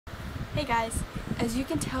Hey guys, as you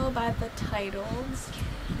can tell by the titles,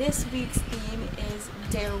 this week's theme is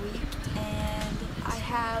Dare Week, and I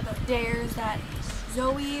have dares that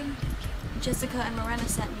Zoe, Jessica, and Morena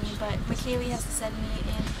sent me, but Macaleigh has to send me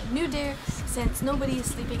in a new dare since nobody is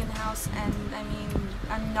sleeping in the house, and I mean,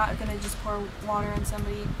 I'm not gonna just pour water on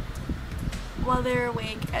somebody while they're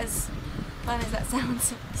awake, as fun as that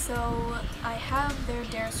sounds. So I have their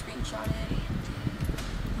dare screenshotted.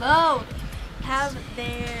 Load! Have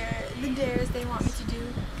the dares they want me to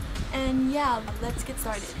do, and yeah, let's get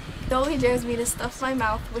started. Zoe dares me to stuff my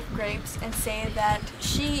mouth with grapes and say that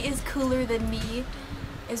she is cooler than me,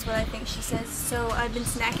 is what I think she says. So I've been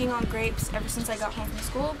snacking on grapes ever since I got home from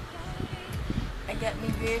school. I got me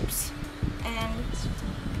grapes and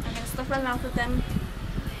I'm gonna stuff my mouth with them,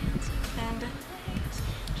 and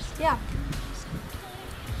yeah.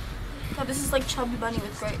 So this is like Chubby Bunny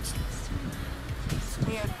with grapes. It's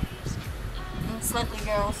weird. Slightly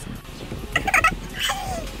girls.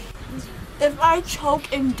 If I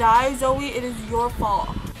choke and die, Zoe, it is your fault.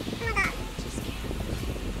 Oh my God.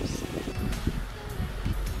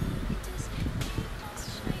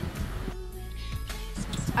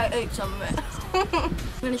 I ate some of it. I'm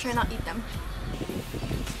gonna try not to eat them.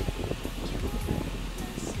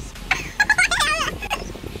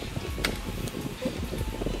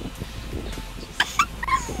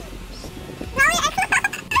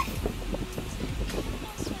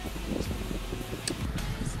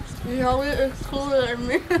 Zoe is cooler than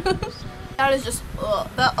me. That is just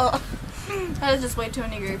that is just way too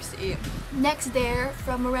many grapes to eat. Next dare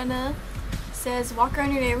from Morena says walk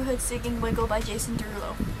around your neighborhood singing Wiggle by Jason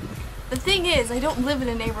Derulo. The thing is, I don't live in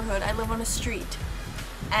a neighborhood, I live on a street.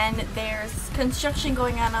 And there's construction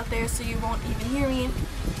going on out there, so you won't even hear me.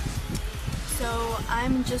 So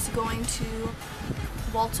I'm just going to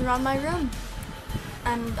waltz around my room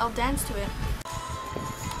and I'll dance to it.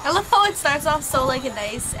 I love how it starts off so like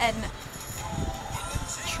nice and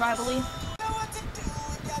tribally.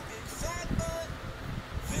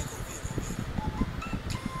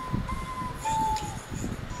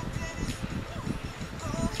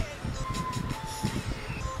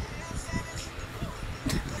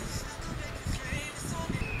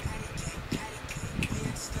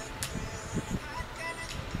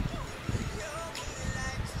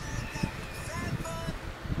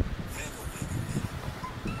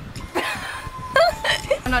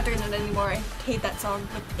 I'm not doing it anymore. I hate that song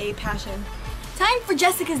with a passion. Time for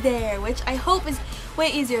Jessica's dare, which I hope is way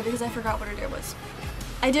easier because I forgot what her dare was.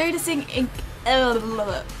 I dare you to sing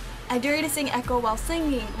I dare you to sing echo while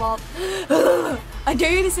singing I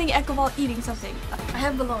dare you to sing echo while eating something. I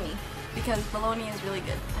have bologna because bologna is really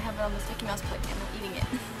good. I have it on the Sticky Mouse plate and I'm eating it.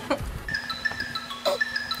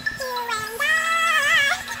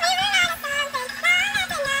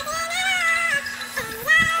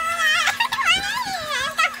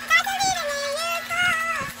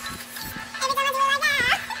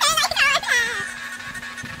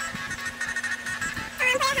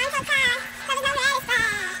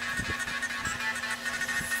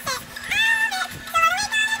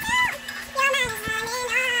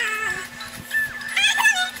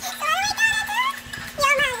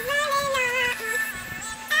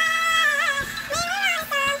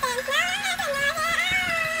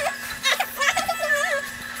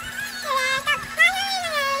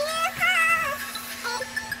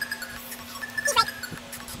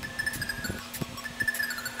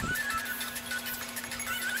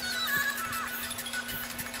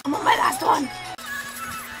 I'm on my last one!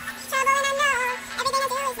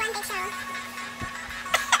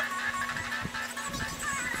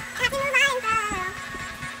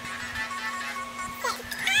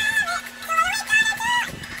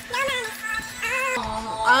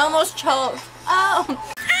 Oh, I almost choked. Oh!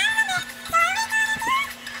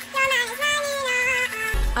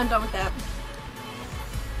 I'm done with that.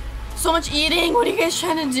 So much eating! What are you guys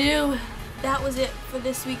trying to do? That was it for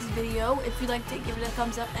this week's video. If you'd like to give it a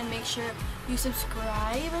thumbs up and make sure you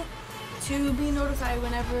subscribe to be notified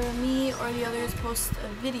whenever me or the others post a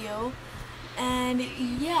video. And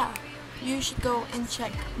yeah, you should go and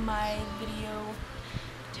check my video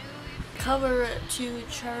cover to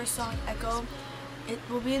Trevor's song Echo. It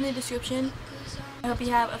will be in the description. I hope you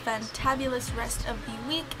have a fantabulous rest of the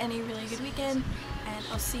week and a really good weekend. And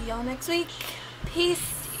I'll see y'all next week.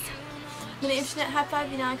 Peace! I'm gonna internet high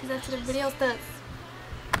five you now because that's what everybody else does.